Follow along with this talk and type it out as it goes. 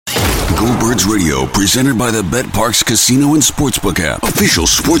Go Birds Radio, presented by the Bet Parks Casino and Sportsbook app. Official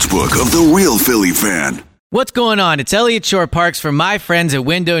sportsbook of the real Philly fan. What's going on? It's Elliott Shore-Parks from my friends at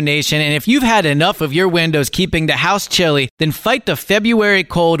Window Nation, and if you've had enough of your windows keeping the house chilly, then fight the February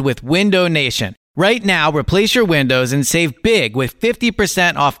cold with Window Nation. Right now, replace your windows and save big with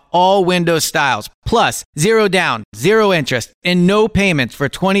 50% off all window styles, plus 0 down, 0 interest, and no payments for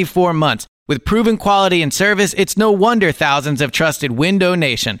 24 months. With proven quality and service, it's no wonder thousands have trusted Window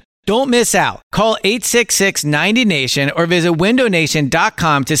Nation. Don't miss out. Call 866-90-NATION or visit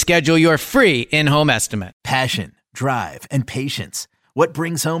windownation.com to schedule your free in-home estimate. Passion, drive, and patience. What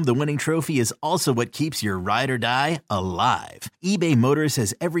brings home the winning trophy is also what keeps your ride or die alive. eBay Motors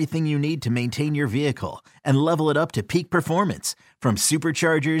has everything you need to maintain your vehicle and level it up to peak performance. From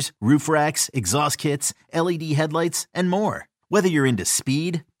superchargers, roof racks, exhaust kits, LED headlights, and more. Whether you're into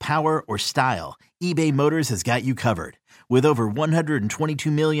speed, power, or style, eBay Motors has got you covered. With over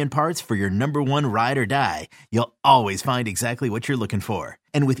 122 million parts for your number one ride or die, you'll always find exactly what you're looking for.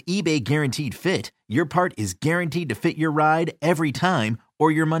 And with eBay Guaranteed Fit, your part is guaranteed to fit your ride every time or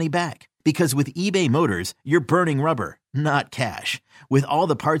your money back. Because with eBay Motors, you're burning rubber, not cash. With all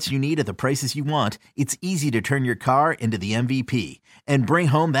the parts you need at the prices you want, it's easy to turn your car into the MVP and bring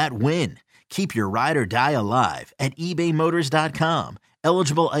home that win. Keep your ride or die alive at ebaymotors.com.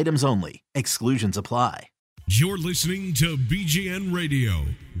 Eligible items only. Exclusions apply. You're listening to BGN Radio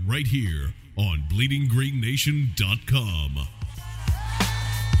right here on BleedingGreenNation.com.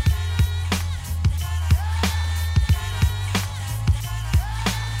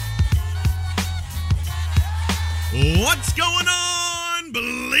 What's going on,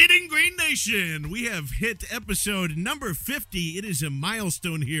 Bleeding Green Nation? We have hit episode number 50. It is a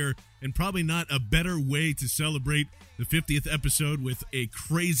milestone here, and probably not a better way to celebrate the 50th episode with a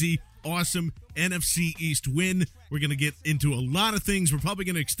crazy, awesome NFC East win. We're going to get into a lot of things. We're probably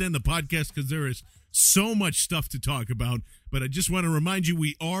going to extend the podcast because there is so much stuff to talk about. But I just want to remind you,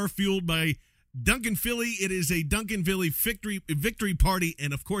 we are fueled by Dunkin' Philly. It is a Dunkin' Philly victory party.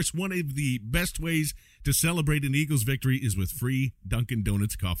 And, of course, one of the best ways to celebrate an Eagles victory is with free Dunkin'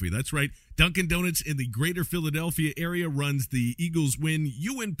 Donuts coffee. That's right. Dunkin' Donuts in the greater Philadelphia area runs the Eagles Win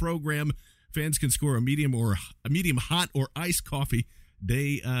You Win program. Fans can score a medium hot or iced coffee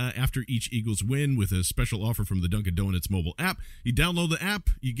day after each Eagles win with a special offer from the Dunkin' Donuts mobile app. You download the app,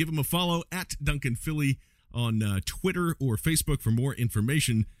 you give them a follow at Dunkin' Philly on Twitter or Facebook for more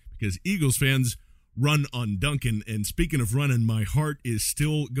information, because Eagles fans run on Dunkin'. And speaking of running, my heart is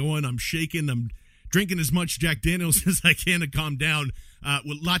still going. I'm shaking. I'm drinking as much Jack Daniels as I can to calm down. A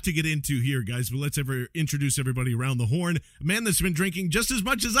lot to get into here, guys, but let's introduce everybody around the horn. A man that's been drinking just as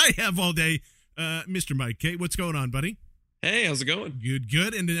much as I have all day, Mr. Mike K. What's going on, buddy? Hey, how's it going?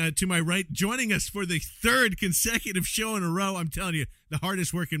 Good. And to my right, joining us for the third consecutive show in a row, I'm telling you, the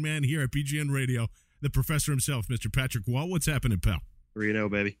hardest working man here at BGN Radio, the professor himself, Mr. Patrick Wall. What's happening, pal? 3-0,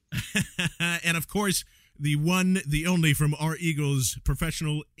 baby. And, of course, the one, the only from our Eagles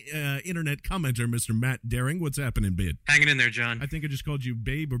professional internet commenter, Mr. Matt Daring. What's happening, Bid? Hanging in there, John. I think I just called you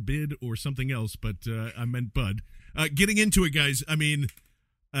Babe or Bid or something else, but I meant Bud. Getting into it, guys, I mean,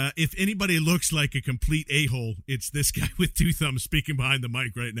 if anybody looks like a complete a-hole, it's this guy with two thumbs speaking behind the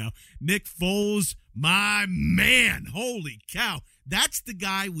mic right now. Nick Foles, my man. Holy cow. That's the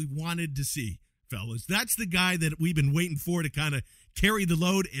guy we wanted to see, fellas. That's the guy that we've been waiting for to kind of carry the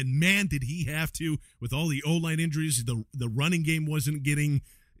load, and man, did he have to with all the O-line injuries. The running game wasn't getting,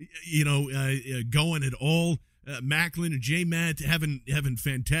 going at all. Macklin and J-Matt having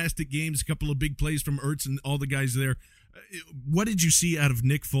fantastic games, a couple of big plays from Ertz and all the guys there. What did you see out of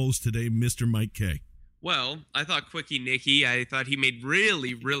Nick Foles today, Mr. Mike K? Well, I thought Quickie Nicky, I thought he made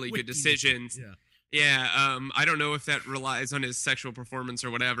really, really good decisions. Yeah, I don't know if that relies on his sexual performance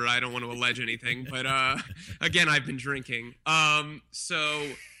or whatever. I don't want to allege anything, but again, I've been drinking. So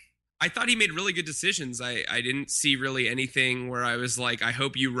I thought he made really good decisions. I didn't see really anything where I was like, I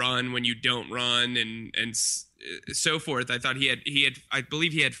hope you run when you don't run and so forth. I thought I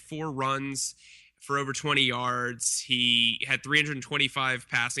believe he had 4 runs for over 20 yards. He had 325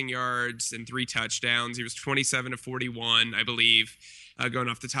 passing yards and 3 touchdowns. He was 27 of 41, I believe. Going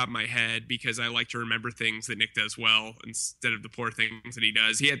off the top of my head, because I like to remember things that Nick does well instead of the poor things that he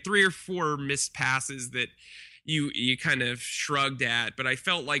does. He had 3 or 4 missed passes that you kind of shrugged at, but I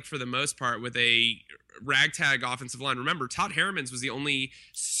felt like for the most part with a ragtag offensive line. Remember, Todd Herremans was the only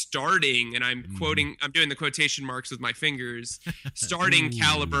starting, and I'm doing the quotation marks with my fingers, starting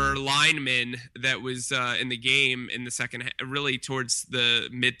caliber lineman that was in the game in the second, really towards the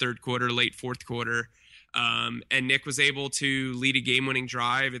mid-third quarter, late fourth quarter. And Nick was able to lead a game-winning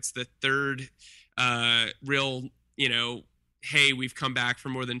drive. It's the third real, hey, we've come back for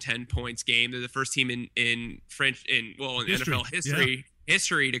more than 10 points game. They're the first team in NFL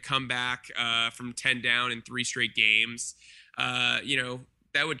history to come back from 10 down in 3 straight games.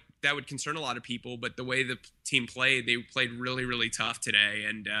 That would concern a lot of people, but the way the team played, they played really, really tough today.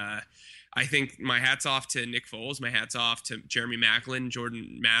 And I think my hat's off to Nick Foles. My hat's off to Jeremy Maclin,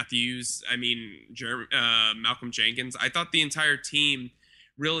 Jordan Matthews. Malcolm Jenkins. I thought the entire team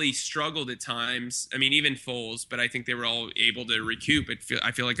really struggled at times. I mean, even Foles, but I think they were all able to recoup.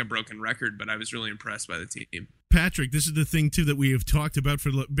 I feel like a broken record, but I was really impressed by the team. Patrick, this is the thing, too, that we have talked about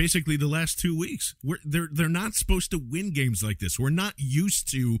for basically the last 2 weeks. They're not supposed to win games like this. We're not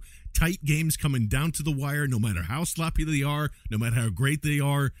used to tight games coming down to the wire, no matter how sloppy they are, no matter how great they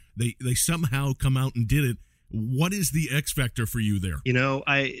are. They somehow come out and did it. What is the X factor for you there?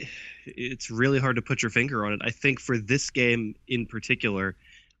 It's really hard to put your finger on it. I think for this game in particular,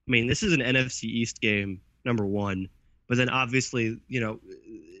 I mean, this is an NFC East game, number one. But then obviously,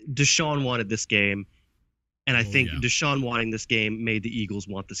 Deshaun wanted this game. And I think Deshaun wanting this game made the Eagles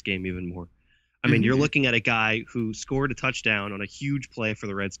want this game even more. I mean, you're looking at a guy who scored a touchdown on a huge play for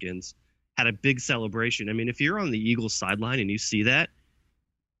the Redskins, had a big celebration. I mean, if you're on the Eagles sideline and you see that,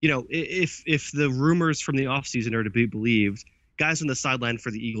 if the rumors from the offseason are to be believed, guys on the sideline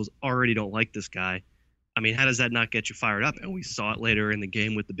for the Eagles already don't like this guy. I mean, how does that not get you fired up? And we saw it later in the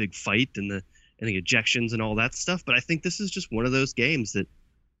game with the big fight and the ejections and all that stuff. But I think this is just one of those games that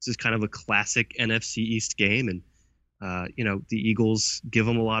this is kind of a classic NFC East game. And, the Eagles give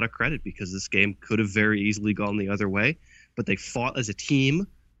them a lot of credit because this game could have very easily gone the other way. But they fought as a team,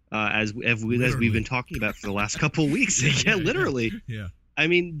 as we've been talking about for the last couple of weeks. Yeah, literally. Yeah. I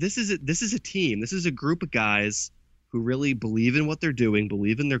mean, this is a team. This is a group of guys who really believe in what they're doing,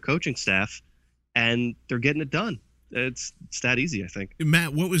 believe in their coaching staff, and they're getting it done. It's that easy, I think.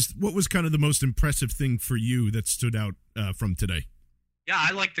 Matt, what was kind of the most impressive thing for you that stood out from today? Yeah,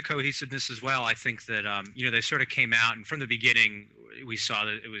 I like the cohesiveness as well. I think that, they sort of came out, and from the beginning, we saw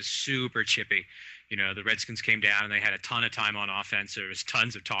that it was super chippy. The Redskins came down, and they had a ton of time on offense. There was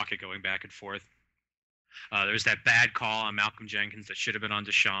tons of talking going back and forth. There was that bad call on Malcolm Jenkins that should have been on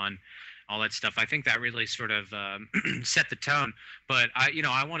Deshaun, all that stuff. I think that really sort of set the tone. But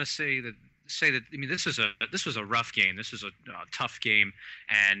I want to say that I mean, this was a rough game. This was a tough game,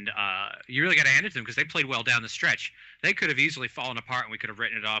 and you really got to hand it to them because they played well down the stretch. They could have easily fallen apart, and we could have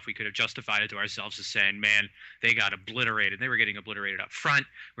written it off. We could have justified it to ourselves as saying, "Man, they got obliterated." They were getting obliterated up front.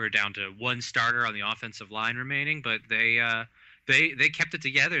 We were down to one starter on the offensive line remaining, but they kept it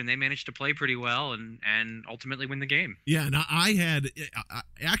together and they managed to play pretty well and ultimately win the game. Yeah, and I had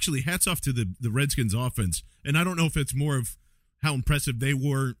actually hats off to the Redskins offense, and I don't know if it's more of how impressive they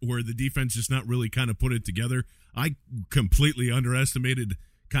were or the defense just not really kind of put it together. I completely underestimated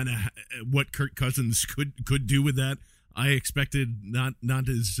kind of what Kirk Cousins could do with that. I expected not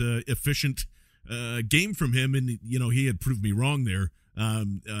as efficient game from him, and he had proved me wrong there.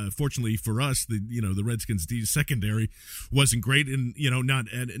 Fortunately for us, the Redskins secondary wasn't great, and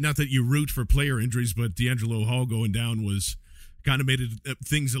not that you root for player injuries, but D'Angelo Hall going down was kind of made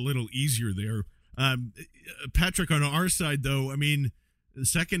things a little easier there. Patrick, on our side though, I mean, the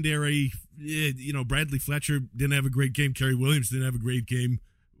secondary, Bradley Fletcher didn't have a great game. Kerry Williams didn't have a great game.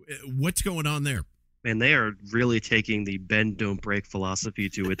 What's going on there? Man, they are really taking the bend don't break philosophy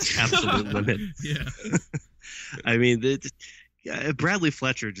to its absolute limit. Yeah. I mean, Bradley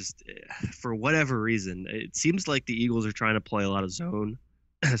Fletcher, just for whatever reason, it seems like the Eagles are trying to play a lot of zone.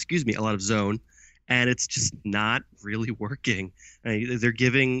 A lot of zone, and it's just not really working. They're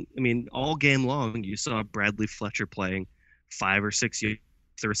giving. I mean, all game long, you saw Bradley Fletcher playing 5 or 6 years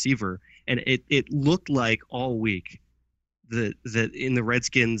the receiver, and it looked like all week that in the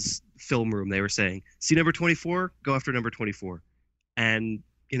Redskins film room they were saying, "See number 24, go after number 24," and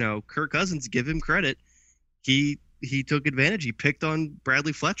Kirk Cousins, give him credit, he took advantage. He picked on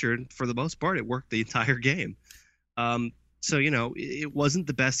Bradley Fletcher, and for the most part, it worked the entire game. So, it wasn't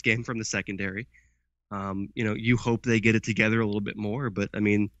the best game from the secondary. You hope they get it together a little bit more. But, I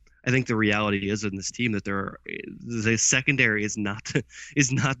mean, I think the reality is in this team that the secondary is not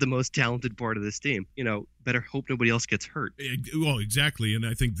the most talented part of this team. Better hope nobody else gets hurt. Well, exactly. And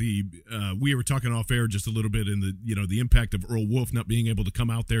I think we were talking off air just a little bit, and the impact of Earl Wolff not being able to come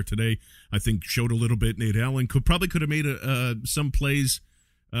out there today, I think showed a little bit. Nate Allen could have made some plays,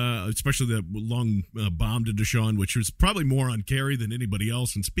 especially that long bomb to Deshaun, which was probably more on Kerry than anybody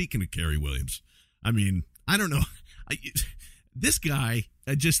else. And speaking of Kerry Williams, I mean, I don't know. This guy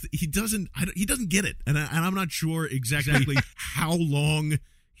he doesn't get it, and I'm not sure exactly how long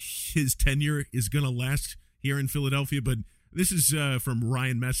his tenure is going to last here in Philadelphia. But this is from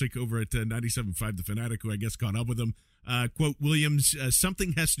Ryan Messick over at 97.5 The Fanatic, who I guess caught up with him. Quote, Williams,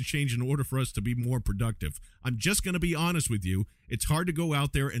 something has to change in order for us to be more productive. I'm just going to be honest with you. It's hard to go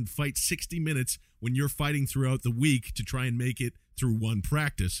out there and fight 60 minutes when you're fighting throughout the week to try and make it through one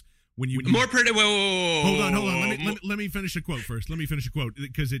practice. When you more predictive. Whoa. Hold on. Let me finish a quote first. Let me finish a quote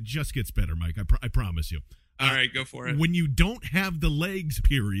because it just gets better, Mike. I promise you. All right, go for it. When you don't have the legs,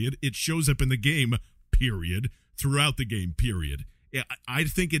 period, it shows up in the game, period, throughout the game, period. I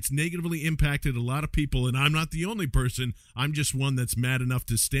think it's negatively impacted a lot of people, and I'm not the only person. I'm just one that's mad enough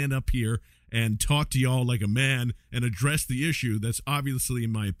to stand up here and talk to y'all like a man and address the issue that's obviously,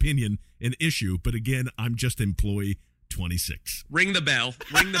 in my opinion, an issue. But again, I'm just employee 26. Ring the bell.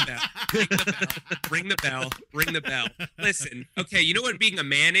 Ring the bell. Ring the bell. Ring the bell. Ring the bell. Listen, okay, you know what being a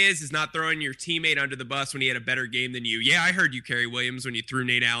man is not throwing your teammate under the bus when he had a better game than you. Yeah, I heard you, Kerry Williams, when you threw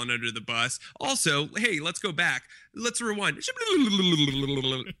Nate Allen under the bus. Also, hey, let's go back. Let's rewind.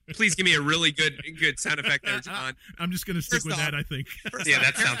 Please give me a really good sound effect there, John. I'm just going to stick with that, I think. Yeah,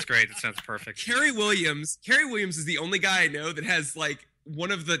 that sounds great. That sounds perfect. Kerry Williams is the only guy I know that has like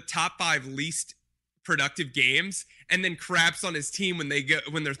one of the top 5 least productive games and then craps on his team when they're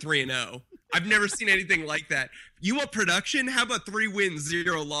 3-0. I've never seen anything like that. You want production? How about 3 wins,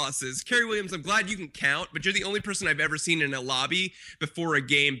 0 losses? Kerry Williams, I'm glad you can count, but you're the only person I've ever seen in a lobby before a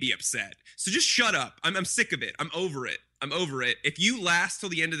game be upset. So just shut up. I'm sick of it. I'm over it. If you last till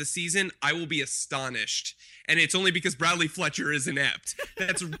the end of the season, I will be astonished. And it's only because Bradley Fletcher is inept.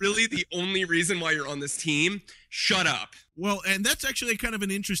 That's really the only reason why you're on this team. Shut up. Well, and that's actually kind of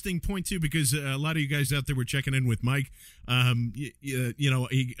an interesting point, too, because a lot of you guys out there were checking in with Mike.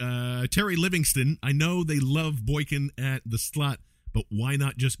 Terry Livingston, I know they love Boykin at the slot, but why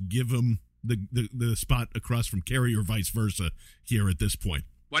not just give him the spot across from Kerry or vice versa here at this point?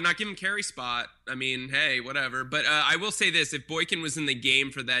 Why not give him Kerry's spot? I mean, hey, whatever. But I will say this. If Boykin was in the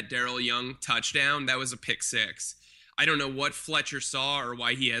game for that Darrell Young touchdown, that was a pick 6. I don't know what Fletcher saw or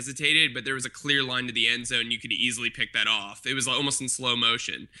why he hesitated, but there was a clear line to the end zone. You could easily pick that off. It was almost in slow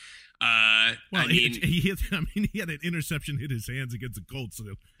motion. He had an interception hit his hands against the Colts, so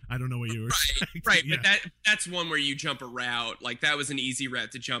I don't know what you were saying. Right, yeah. But that's one where you jump a route. Like, that was an easy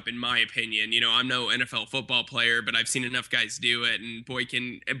route to jump, in my opinion. You know, I'm no NFL football player, but I've seen enough guys do it, and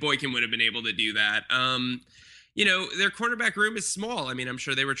Boykin would have been able to do that. Their cornerback room is small. I mean, I'm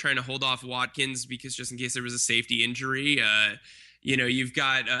sure they were trying to hold off Watkins because just in case there was a safety injury. You've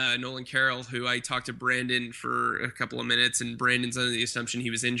got Nolan Carroll, who I talked to Brandon for a couple of minutes, and Brandon's under the assumption he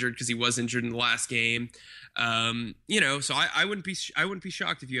was injured because he was injured in the last game. So I wouldn't be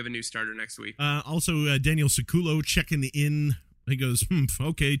shocked if you have a new starter next week. Also, Daniel Sekulo checking in. He goes,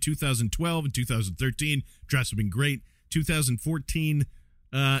 okay, 2012 and 2013 drafts have been great. 2014.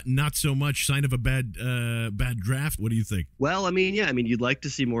 Not so much. Sign of a bad draft. What do you think? Well, you'd like to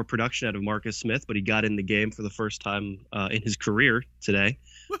see more production out of Marcus Smith, but he got in the game for the first time in his career today.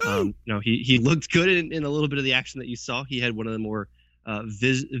 He looked good in a little bit of the action that you saw. He had one of the more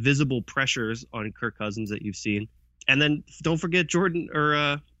visible pressures on Kirk Cousins that you've seen. And then don't forget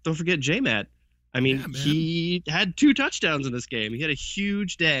J-Matt. He had 2 touchdowns in this game. He had a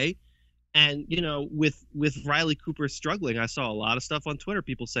huge day. And, with Riley Cooper struggling, I saw a lot of stuff on Twitter,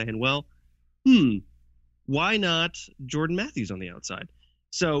 people saying, well, why not Jordan Matthews on the outside?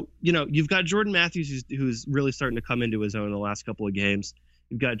 So, you've got Jordan Matthews who's really starting to come into his own in the last couple of games.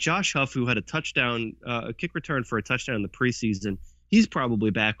 You've got Josh Huff, who had a touchdown, a kick return for a touchdown in the preseason. He's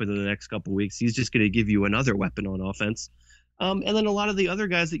probably back within the next couple of weeks. He's just going to give you another weapon on offense. And then a lot of the other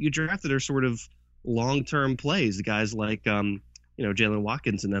guys that you drafted are sort of long-term plays, guys like Jalen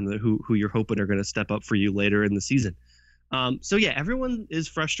Watkins and them who you're hoping are going to step up for you later in the season. Everyone is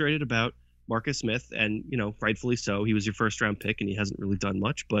frustrated about Marcus Smith, and rightfully so. He was your first round pick, and he hasn't really done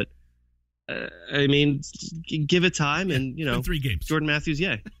much. But give it time, and 3 games. Jordan Matthews,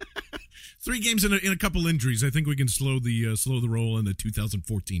 3 games in a couple injuries. I think we can slow the roll in the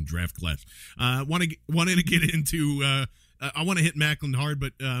 2014 draft class. Wanted to get into. I want to hit Macklin hard,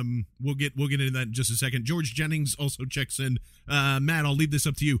 but we'll get into that in just a second. George Jennings also checks in. Matt, I'll leave this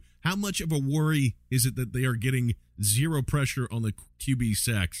up to you. How much of a worry is it that they are getting 0 pressure on the QB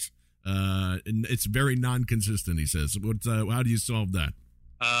sacks? And it's very non-consistent, he says. How do you solve that?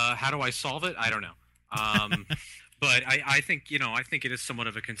 How do I solve it? I don't know. But I think it is somewhat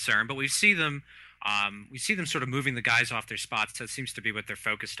of a concern. But we see them sort of moving the guys off their spots. That seems to be what they're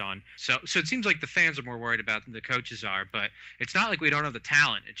focused on. So it seems like the fans are more worried about than the coaches are. But it's not like we don't have the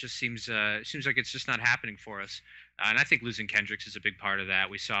talent. It just seems like it's just not happening for us. And I think losing Kendricks is a big part of that.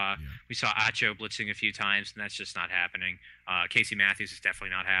 We saw Acho blitzing a few times, and that's just not happening. Casey Matthews is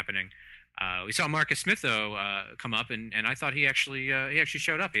definitely not happening. We saw Marcus Smith though come up, and I thought he actually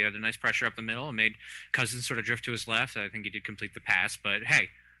showed up. He had a nice pressure up the middle and made Cousins sort of drift to his left. I think he did complete the pass, but hey,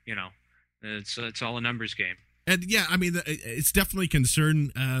 it's all a numbers game. And yeah, I mean, it's definitely a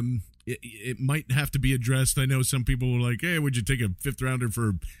concern. It might have to be addressed. I know some people were like, "Hey, would you take a 5th rounder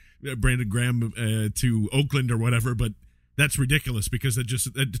for Brandon Graham to Oakland or whatever?" But that's ridiculous because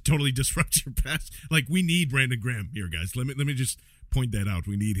that totally disrupts your pass. Like, we need Brandon Graham here, guys. Let me just point that out.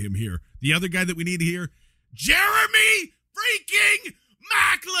 We need him here. The other guy that we need here, Jeremy freaking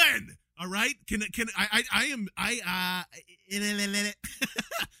Maclin. All right,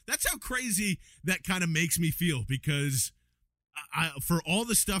 that's how crazy that kind of makes me feel, because for all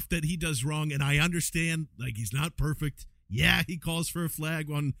the stuff that he does wrong, and I understand, like, he's not perfect. Yeah, he calls for a flag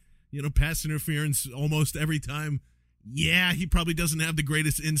on, pass interference almost every time. Yeah, he probably doesn't have the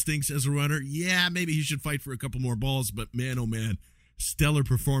greatest instincts as a runner. Yeah, maybe he should fight for a couple more balls, but man, oh man, stellar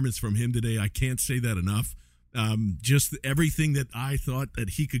performance from him today. I can't say that enough. Just everything that I thought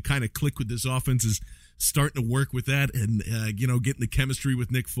that he could kind of click with this offense is starting to work with that, and getting the chemistry with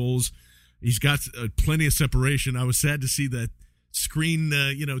Nick Foles. He's got plenty of separation. I was sad to see that screen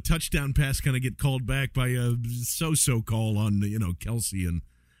touchdown pass kind of get called back by a so-so call on Kelsey. And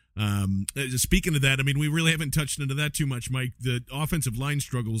speaking of that, I mean, we really haven't touched into that too much, Mike. The offensive line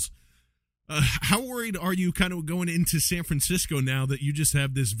struggles. How worried are you kind of going into San Francisco now that you just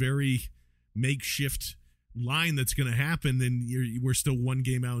have this very makeshift line that's going to happen, and we're still one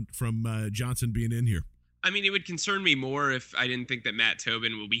game out from Johnson being in here? I mean, it would concern me more if I didn't think that Matt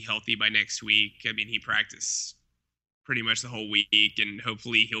Tobin will be healthy by next week. I mean, he practiced pretty much the whole week, and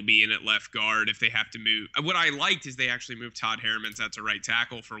hopefully he'll be in at left guard if they have to move. What I liked is they actually moved Todd Harriman out to right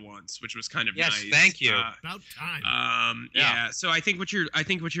tackle for once, which was kind of nice. Yes, thank you. About time. Yeah. So I think what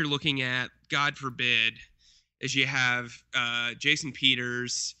you're looking at, God forbid, is you have Jason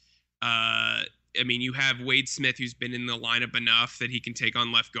Peters. I mean, you have Wade Smith, who's been in the lineup enough that he can take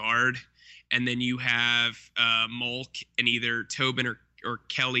on left guard. And then you have Mulk and either Tobin or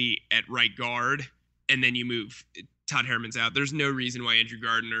Kelly at right guard. And then you move Todd Harriman's out. There's no reason why Andrew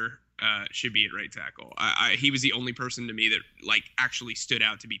Gardner should be at right tackle. He was the only person to me that actually stood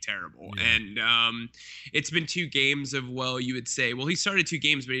out to be terrible. Yeah. And it's been 2 games of, you would say, he started 2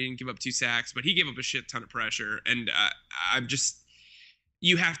 games, but he didn't give up 2 sacks, but he gave up a shit ton of pressure. And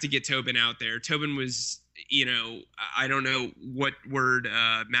you have to get Tobin out there. Tobin was, I don't know what word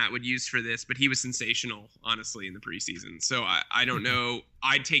Matt would use for this, but he was sensational, honestly, in the preseason. So I don't know.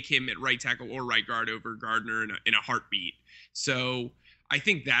 I'd take him at right tackle or right guard over Gardner in a heartbeat. So I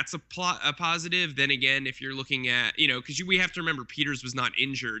think that's a positive. Then again, if you're looking at, because we have to remember Peters was not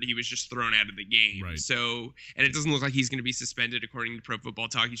injured. He was just thrown out of the game. Right. So, and it doesn't look like he's going to be suspended according to Pro Football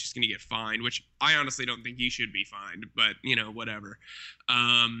Talk. He's just going to get fined, which I honestly don't think he should be fined, but, whatever.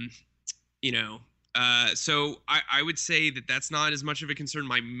 So I would say that that's not as much of a concern.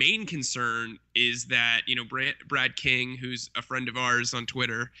 My main concern is that, Brad King, who's a friend of ours on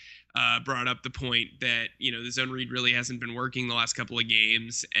Twitter, brought up the point that, the zone read really hasn't been working the last couple of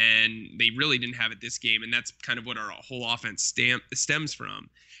games, and they really didn't have it this game. And that's kind of what our whole offense stems from.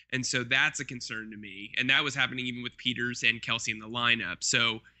 And so that's a concern to me. And that was happening even with Peters and Kelsey in the lineup.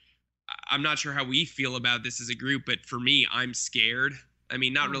 So I'm not sure how we feel about this as a group, but for me, I'm scared. I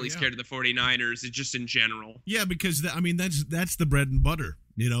mean, not really scared of the 49ers. It's just in general. Yeah, because, that's the bread and butter.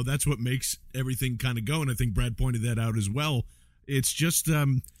 That's what makes everything kind of go. And I think Brad pointed that out as well. It's just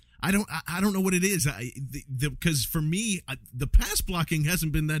I don't know what it is. Because for me, the pass blocking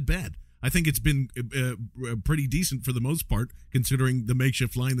hasn't been that bad. I think it's been pretty decent for the most part, considering the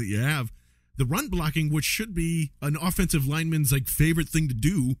makeshift line that you have. The run blocking, which should be an offensive lineman's favorite thing to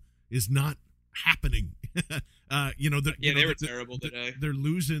do, is not happening. They were terrible today. They're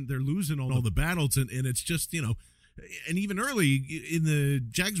losing all the battles, and it's just, and even early in the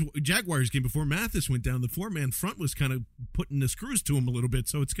Jaguars game before Mathis went down, the 4-man front was kind of putting the screws to him a little bit.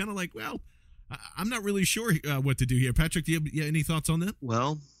 So it's kind of like, I'm not really sure what to do here. Patrick, do you have any thoughts on that?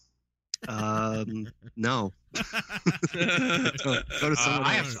 Well, no. Go to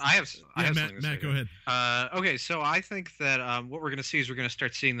someone else. I have Matt, go ahead. Okay, so I think that what we're going to see is we're going to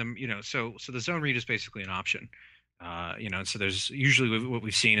start seeing them. So the zone read is basically an option. So there's usually what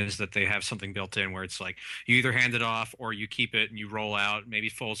we've seen is that they have something built in where it's like you either hand it off or you keep it and you roll out. Maybe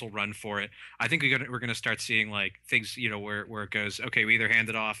Foles will run for it. I think we're going to start seeing things, where it goes, okay, we either hand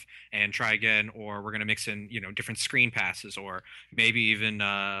it off and try again, or we're going to mix in, different screen passes, or maybe even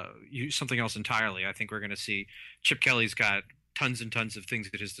use something else entirely. I think we're going to see Chip Kelly's got tons and tons of things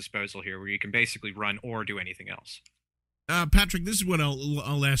at his disposal here where you can basically run or do anything else. Patrick, this is what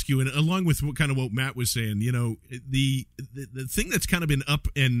I'll ask you, and along with what Matt was saying, the thing that's kind of been up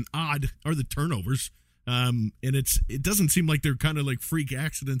and odd are the turnovers, and it doesn't seem like they're kind of like freak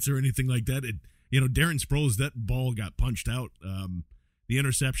accidents or anything like that. Darren Sproles, that ball got punched out. The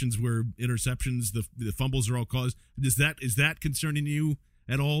interceptions were interceptions. The fumbles are all caused. Is that concerning you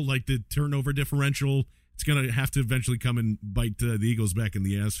at all? Like the turnover differential, it's going to have to eventually come and bite the Eagles back in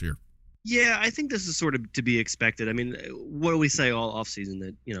the ass here. Yeah, I think this is sort of to be expected. I mean, what do we say all offseason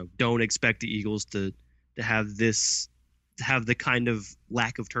that, don't expect the Eagles to have the kind of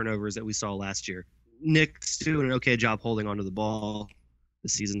lack of turnovers that we saw last year. Nick's doing an okay job holding onto the ball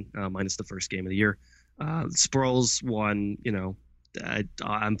this season, minus the first game of the year. Sproles one,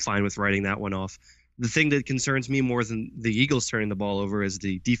 I'm fine with writing that one off. The thing that concerns me more than the Eagles turning the ball over is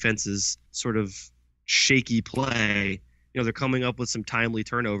the defense's sort of shaky play. They're coming up with some timely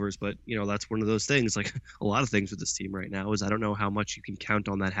turnovers, but, that's one of those things, like a lot of things with this team right now, is I don't know how much you can count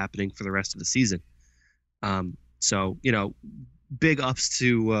on that happening for the rest of the season. So, big ups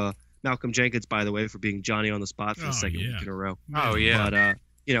to Malcolm Jenkins, by the way, for being Johnny on the spot for the second week in a row. Oh, yeah.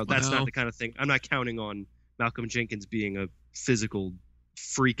 But, that's not the kind of thing. I'm not counting on Malcolm Jenkins being a physical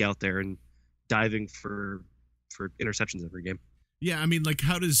freak out there and diving for interceptions every game. Yeah, I mean, like,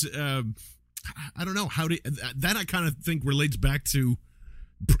 how does I don't know that I kind of think relates back to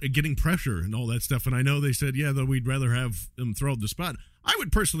getting pressure and all that stuff. And I know they said, that we'd rather have them throw the spot. I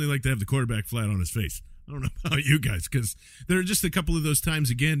would personally like to have the quarterback flat on his face. I don't know about you guys, because there are just a couple of those times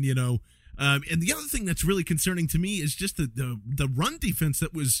again, and the other thing that's really concerning to me is just the run defense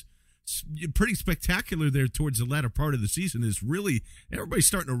that was pretty spectacular there towards the latter part of the season. Is really everybody's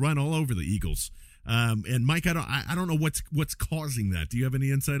starting to run all over the Eagles. And Mike, I don't know what's causing that. Do you have any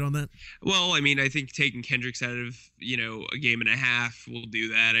insight on that? Well, I mean, I think taking Kendricks out of, a game and a half will do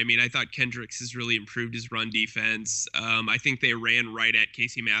that. I mean, I thought Kendricks has really improved his run defense. I think they ran right at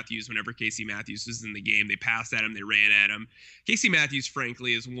Casey Matthews whenever Casey Matthews was in the game. They passed at him. They ran at him. Casey Matthews,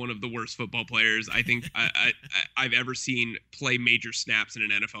 frankly, is one of the worst football players I think I've ever seen play major snaps in an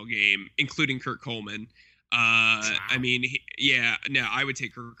NFL game, including Kurt Coleman. I mean, I would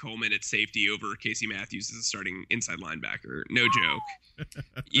take Kurt Coleman at safety over Casey Matthews as a starting inside linebacker. No joke.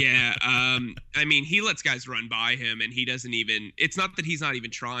 I mean, he lets guys run by him, and he doesn't even. It's not that he's not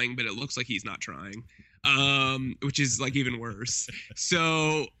even trying, but it looks like he's not trying, which is like even worse.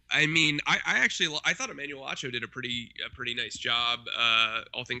 So, I mean, I thought Emmanuel Acho did a pretty nice job,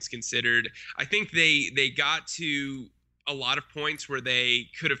 all things considered. I think they got to a lot of points where they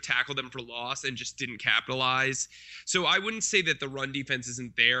could have tackled them for loss and just didn't capitalize. So I wouldn't say that the run defense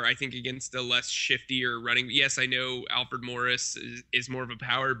isn't there. I think against a less shiftier running, yes, I know Alfred Morris is more of a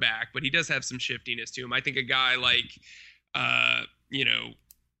power back, but he does have some shiftiness to him. I think a guy like,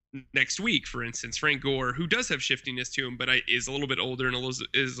 next week, for instance, Frank Gore, who does have shiftiness to him, but is a little bit older and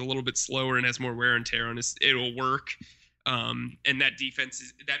is a little bit slower and has more wear and tear on it'll work. And that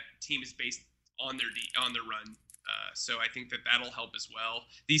team is based on their run. So I think that'll help as well.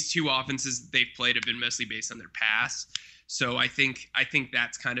 These two offenses they've played have been mostly based on their pass. So I think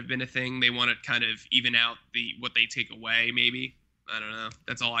that's kind of been a thing. They want to kind of even out what they take away, maybe. I don't know.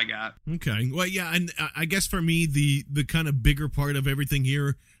 That's all I got. Okay. Well, yeah, and I guess for me, the kind of bigger part of everything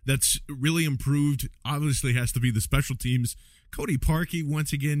here that's really improved obviously has to be the special teams. Cody Parkey,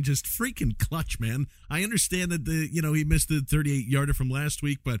 once again, just freaking clutch, man. I understand that he missed the 38-yarder from last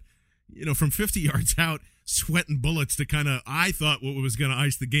week, but from 50 yards out, sweating bullets to kind of, I thought what was going to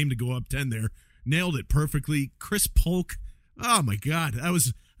ice the game to go up 10 there. Nailed it perfectly. Chris Polk, oh my God, that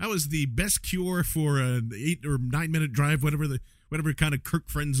was the best cure for an 8 or 9 minute drive, whatever kind of Kirk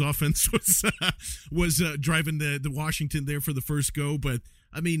Friends offense was driving the Washington there for the first go. But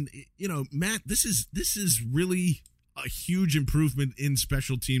I mean, Matt, this is really a huge improvement in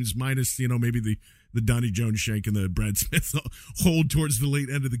special teams, minus maybe the Donnie Jones shank and the Brad Smith hold towards the late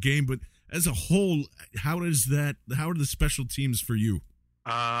end of the game. But as a whole, how are the special teams for you?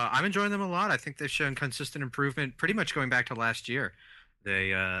 I'm enjoying them a lot. I think they've shown consistent improvement pretty much going back to last year.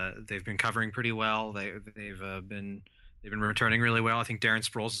 They've been covering pretty well. They've been returning really well. I think Darren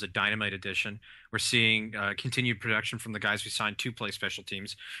Sproles is a dynamite addition. We're seeing continued production from the guys we signed to play special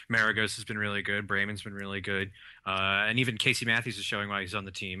teams. Maragos has been really good. Brayman's been really good. And even Casey Matthews is showing why he's on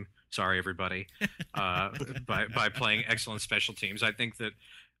the team. Sorry, everybody. By playing excellent special teams. I think that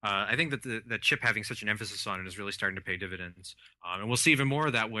the Chip having such an emphasis on it is really starting to pay dividends. And we'll see even more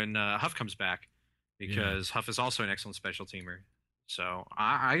of that when Huff comes back, because Huff is also an excellent special teamer. So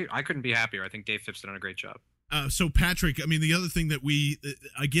I couldn't be happier. I think Dave Phipps did a great job. So Patrick, I mean, the other thing that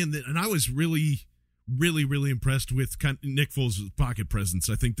and I was really really, really impressed with Nick Foles' pocket presence.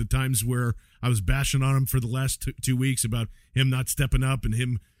 I think the times where I was bashing on him for the last 2 weeks about him not stepping up and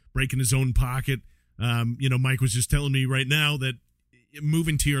him breaking his own pocket, Mike was just telling me right now that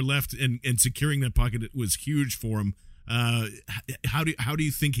moving to your left and securing that pocket was huge for him. How do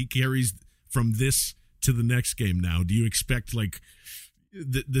you think he carries from this to the next game now? Do you expect like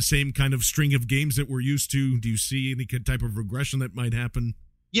the same kind of string of games that we're used to? Do you see any type of regression that might happen?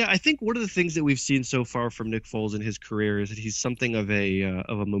 Yeah, I think one of the things that we've seen so far from Nick Foles in his career is that he's something of a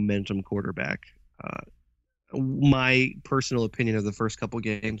momentum quarterback. My personal opinion of the first couple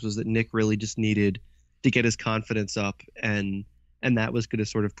games was that Nick really just needed to get his confidence up, and that was going to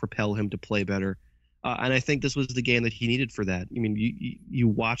sort of propel him to play better. And I think this was the game that he needed for that. I mean, you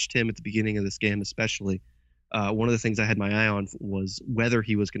watched him at the beginning of this game, especially. One of the things I had my eye on was whether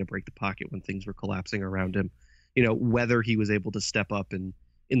he was going to break the pocket when things were collapsing around him. Whether he was able to step up and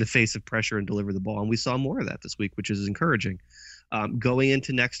in the face of pressure and deliver the ball. And we saw more of that this week, which is encouraging. Going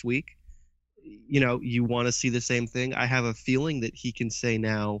into next week, you want to see the same thing. I have a feeling that he can say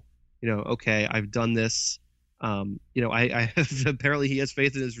now, okay, I've done this. I have, apparently he has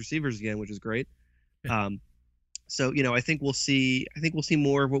faith in his receivers again, which is great. So I think we'll see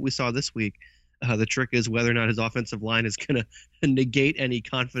more of what we saw this week. The trick is whether or not his offensive line is going to negate any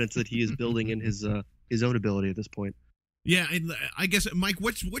confidence that he is building in his own ability at this point. Yeah, I guess, Mike,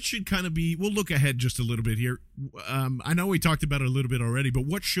 what should kind of be, we'll look ahead just a little bit here. I know we talked about it a little bit already, but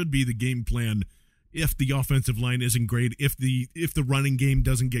what should be the game plan if the offensive line isn't great, if the running game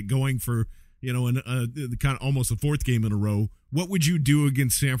doesn't get going for, kind of almost the fourth game in a row? What would you do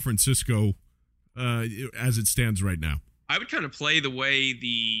against San Francisco as it stands right now? I would kind of play the way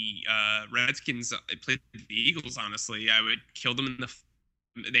the Redskins played the Eagles, honestly. I would kill them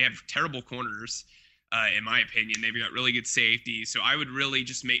they have terrible corners. In my opinion, they've got really good safety. So I would really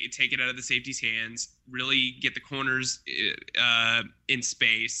just take it out of the safety's hands, really get the corners in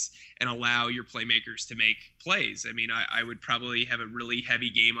space and allow your playmakers to make plays. I mean, I would probably have a really heavy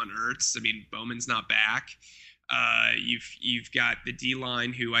game on Ertz. I mean, Bowman's not back. You've got the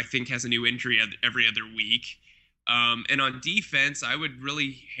D-line, who I think has a new injury every other week. And on defense, I would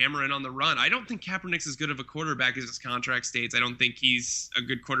really hammer in on the run. I don't think Kaepernick's as good of a quarterback as his contract states. I don't think he's a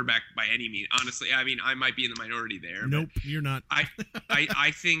good quarterback by any means. Honestly, I mean, I might be in the minority there. Nope, you're not.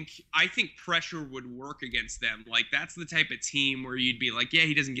 I think pressure would work against them. Like, that's the type of team where you'd be like, yeah,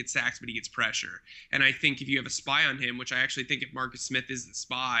 he doesn't get sacks, but he gets pressure. And I think if you have a spy on him, which I actually think if Marcus Smith is the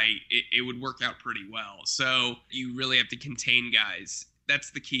spy, it would work out pretty well. So you really have to contain guys.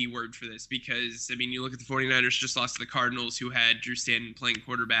 That's the key word for this, because, I mean, you look at the 49ers just lost to the Cardinals, who had Drew Stanton playing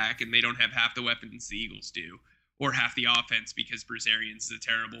quarterback, and they don't have half the weapons the Eagles do, or half the offense, because Bruce Arians is a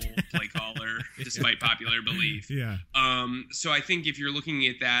terrible play caller, despite popular belief. Yeah. So I think if you're looking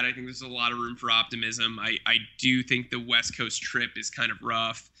at that, I think there's a lot of room for optimism. I do think the West Coast trip is kind of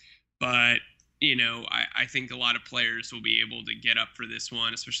rough, but I think a lot of players will be able to get up for this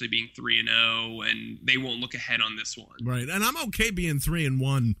one, especially being 3-0, and they won't look ahead on this one. Right, and I'm okay being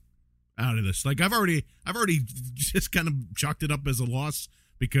 3-1 out of this. Like I've already just kind of chalked it up as a loss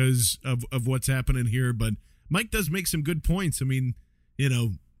because of what's happening here. But Mike does make some good points. I mean,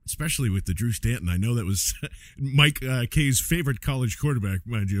 especially with the Drew Stanton. I know that was Mike K's favorite college quarterback,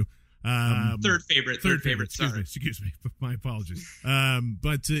 mind you. Third favorite. Excuse me. My apologies.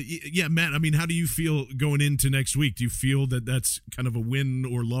 Yeah, Matt, I mean, how do you feel going into next week? Do you feel that that's kind of a win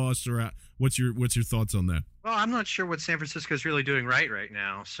or loss, or what's your thoughts on that? Well, I'm not sure what San Francisco is really doing right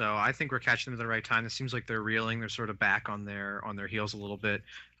now. So I think we're catching them at the right time. It seems like they're reeling. They're sort of back on their heels a little bit.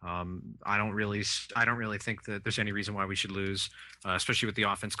 I don't really think that there's any reason why we should lose, especially with the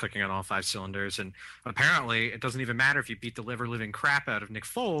offense clicking on all five cylinders. And apparently, it doesn't even matter if you beat the living crap out of Nick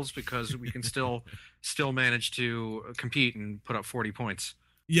Foles, because we can still manage to compete and put up 40 points.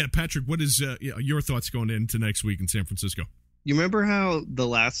 Yeah, Patrick, what is your thoughts going into next week in San Francisco? You remember how the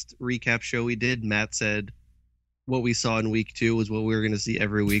last recap show we did, Matt said what we saw in week 2 was what we were going to see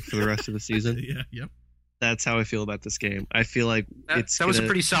every week for the rest of the season? Yeah, yep. That's how I feel about this game. I feel like that was a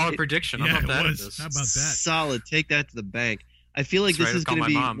pretty solid prediction. Yeah, I'm not it was. How about that? Solid. Take that to the bank. I feel like this is going to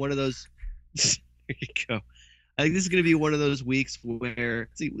be one of those. There you go. I think this is going to be one of those weeks where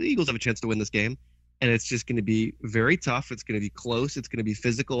the Eagles have a chance to win this game, and it's just going to be very tough. It's going to be close. It's going to be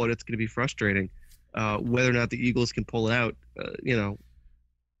physical, and it's going to be frustrating. Whether or not the Eagles can pull it out,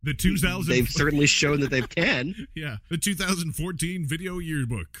 The 2000. They've certainly shown that they can. Yeah, the 2014 video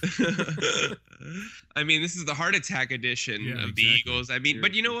yearbook. I mean, this is the heart attack edition of the Eagles. I mean,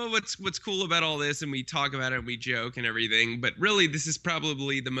 but you know what's cool about all this, and we talk about it and we joke and everything, but really this is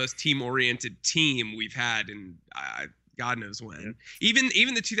probably the most team-oriented team we've had in, God knows when.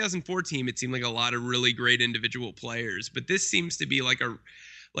 Even the 2004 team, it seemed like a lot of really great individual players, but this seems to be like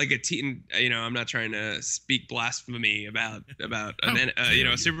a team. I'm not trying to speak blasphemy about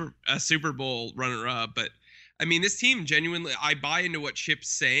a Super Bowl runner-up, but I mean, this team genuinely, I buy into what Chip's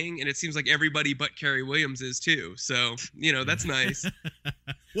saying, and it seems like everybody but Kerry Williams is too. So, that's nice.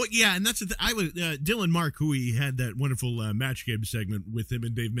 Well, yeah, and that's the Dylan Mark, who we had that wonderful match game segment with him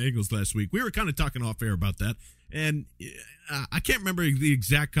and Dave Mangles last week. We were kind of talking off air about that, and I can't remember the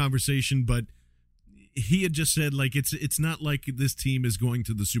exact conversation, but he had just said, like, it's not like this team is going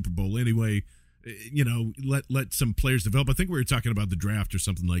to the Super Bowl anyway. Let some players develop. I think we were talking about the draft or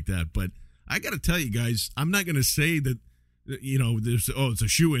something like that, but I got to tell you guys, I'm not going to say that, it's a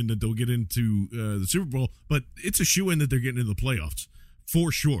shoo-in that they'll get into the Super Bowl, but it's a shoo-in that they're getting into the playoffs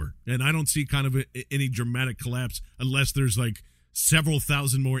for sure. And I don't see kind of any dramatic collapse unless there's like several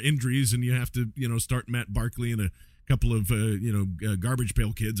thousand more injuries and you have to, start Matt Barkley and a couple of, garbage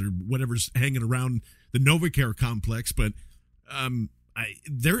pail kids or whatever's hanging around the NovaCare complex. But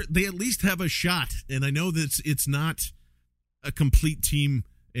they at least have a shot. And I know that it's not a complete team.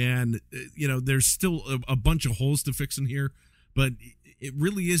 And, there's still a bunch of holes to fix in here, but it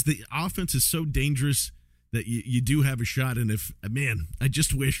really is. The offense is so dangerous that you do have a shot. And I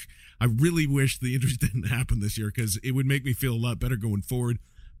really wish the injuries didn't happen this year because it would make me feel a lot better going forward.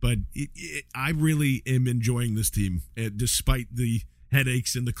 But I really am enjoying this team, despite the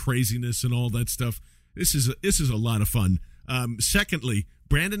headaches and the craziness and all that stuff. This is a lot of fun. Secondly,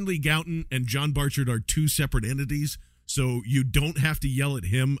 Brandon Lee Gowton and John Barchard are two separate entities. So you don't have to yell at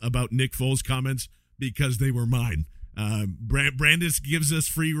him about Nick Foles' comments because they were mine. Brandis gives us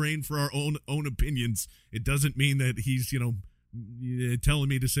free reign for our own opinions. It doesn't mean that he's, telling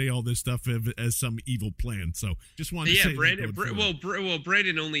me to say all this stuff as some evil plan. So just wanted to say Brandon.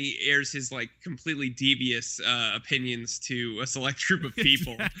 Brandon only airs his like completely devious opinions to a select group of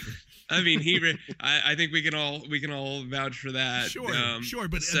people. Exactly. I mean, I think we can all vouch for that. Sure.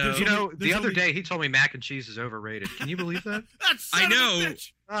 But the other day he told me mac and cheese is overrated. Can you believe that? I know.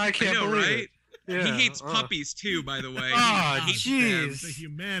 I can't believe right? it. Yeah. He hates puppies too, by the way. Oh, jeez. The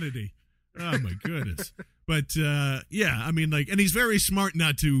humanity. Oh my goodness. But and he's very smart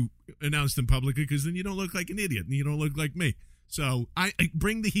not to announce them publicly because then you don't look like an idiot and you don't look like me. So I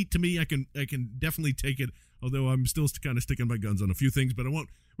bring the heat to me. I can definitely take it. Although I'm still kind of sticking my guns on a few things, but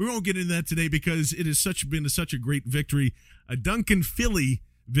we won't get into that today because it has been such a great victory, a Duncan Philly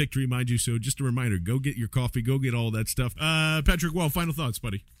victory, mind you. So just a reminder, go get your coffee, go get all that stuff. Patrick Wall, final thoughts,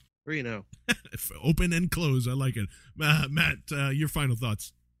 buddy. 3-0. Open and close. I like it. Matt, your final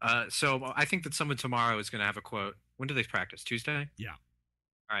thoughts. So I think that someone tomorrow is going to have a quote. When do they practice? Tuesday? Yeah.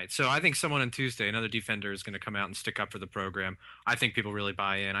 All right. So I think someone on Tuesday, another defender, is going to come out and stick up for the program. I think people really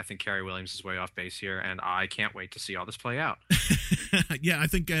buy in. I think Kerry Williams is way off base here, and I can't wait to see all this play out. Yeah, I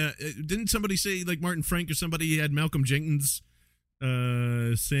think didn't somebody say, like Martin Frank or somebody had Malcolm Jenkins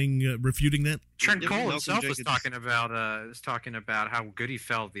refuting that? Trent Cole himself was talking about how good he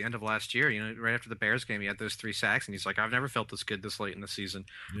felt at the end of last year. Right after the Bears game, he had those 3 sacks, and he's like, I've never felt this good this late in the season.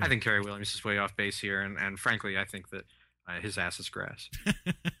 Yeah. I think Kerry Williams is way off base here, and frankly, I think that his ass is grass.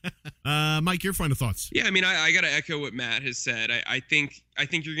 Mike, your final thoughts? Yeah, I mean, I got to echo what Matt has said. I think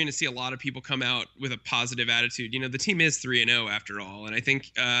you're going to see a lot of people come out with a positive attitude. The team is 3-0 after all, and I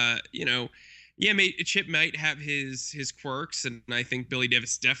think Chip might have his quirks, and I think Billy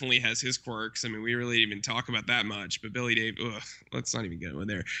Davis definitely has his quirks. I mean, we really didn't even talk about that much, but Billy Davis, let's not even go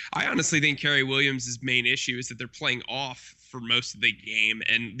there. I honestly think Kerry Williams' main issue is that they're playing off for most of the game,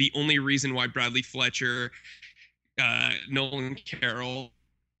 and the only reason why Bradley Fletcher, Nolan Carroll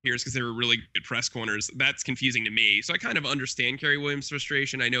here is because they were really good press corners. That's confusing to me. So I kind of understand Kerry Williams'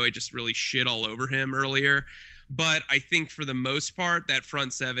 frustration. I know I just really shit all over him earlier. But I think for the most part, that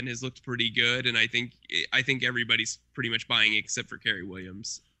front seven has looked pretty good, and I think everybody's pretty much buying it except for Kerry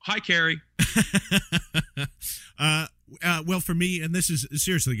Williams. Hi, Kerry. Well, for me, and this is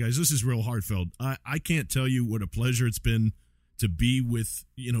seriously, guys, this is real heartfelt. I can't tell you what a pleasure it's been to be with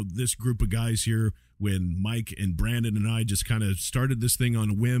this group of guys here. When Mike and Brandon and I just kind of started this thing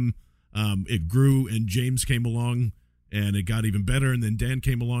on a whim, it grew, and James came along, and it got even better. And then Dan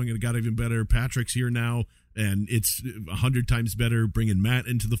came along, and it got even better. Patrick's here now, and it's 100 times better. Bringing Matt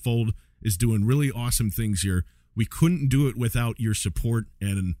into the fold is doing really awesome things here. We couldn't do it without your support,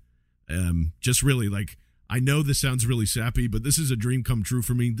 and just really, like, I know this sounds really sappy, but this is a dream come true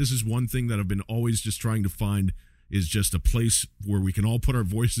for me. This is one thing that I've been always just trying to find, is just a place where we can all put our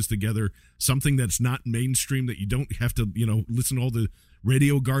voices together, something that's not mainstream, that you don't have to, listen to all the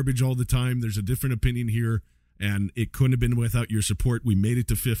radio garbage all the time. There's a different opinion here, and it couldn't have been without your support. We made it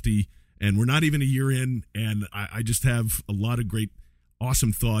to 50, And we're not even a year in, and I just have a lot of great,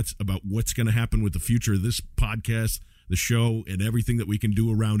 awesome thoughts about what's going to happen with the future of this podcast, the show, and everything that we can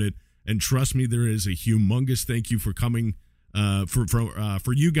do around it. And trust me, there is a humongous thank you for coming,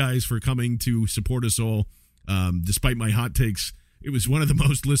 for you guys for coming to support us all. Despite my hot takes, it was one of the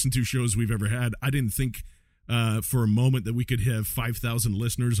most listened to shows we've ever had. I didn't think for a moment that we could have 5,000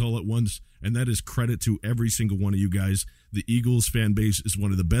 listeners all at once, and that is credit to every single one of you guys. The Eagles fan base is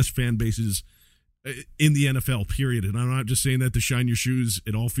one of the best fan bases in the NFL, period. And I'm not just saying that to shine your shoes.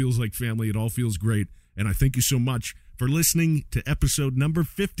 It all feels like family. It all feels great. And I thank you so much for listening to episode number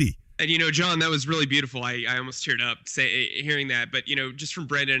 50. And, John, that was really beautiful. I almost teared up hearing that. But, just from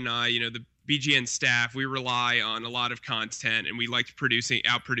Brendan and I, the BGN staff, we rely on a lot of content, and we like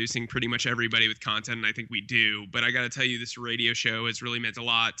outproducing pretty much everybody with content, and I think we do. But I got to tell you, this radio show has really meant a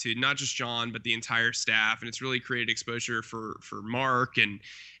lot to not just John, but the entire staff, and it's really created exposure for Mark and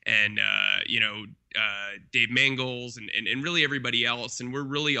Dave Mangles and really everybody else. And we're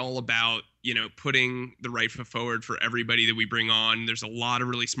really all about, putting the right foot forward for everybody that we bring on. There's a lot of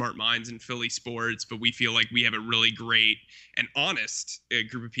really smart minds in Philly sports, but we feel like we have a really great and honest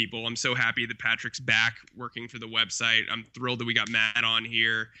group of people. I'm so happy that Patrick's back working for the website. I'm thrilled that we got Matt on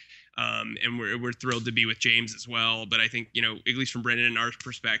here. And we're thrilled to be with James as well. But I think, at least from Brendan and our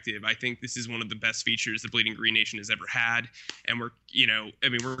perspective, I think this is one of the best features the Bleeding Green Nation has ever had. And we're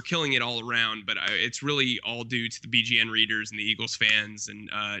killing it all around, but it's really all due to the BGN readers and the Eagles fans.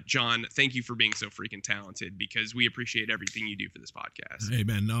 And John, thank you for being so freaking talented, because we appreciate everything you do for this podcast. Hey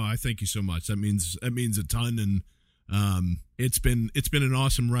man, no, I thank you so much. That means a ton. And it's been an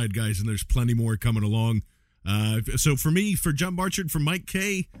awesome ride, guys. And there's plenty more coming along. So for me, for John Barchard, for Mike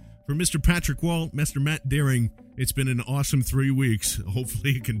K, for Mr. Patrick Wall, Mr. Matt Daring, it's been an awesome 3 weeks.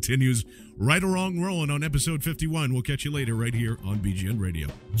 Hopefully it continues right along rolling on episode 51. We'll catch you later right here on BGN Radio.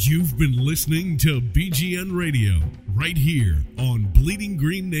 You've been listening to BGN Radio right here on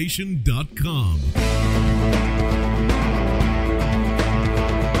BleedingGreenNation.com.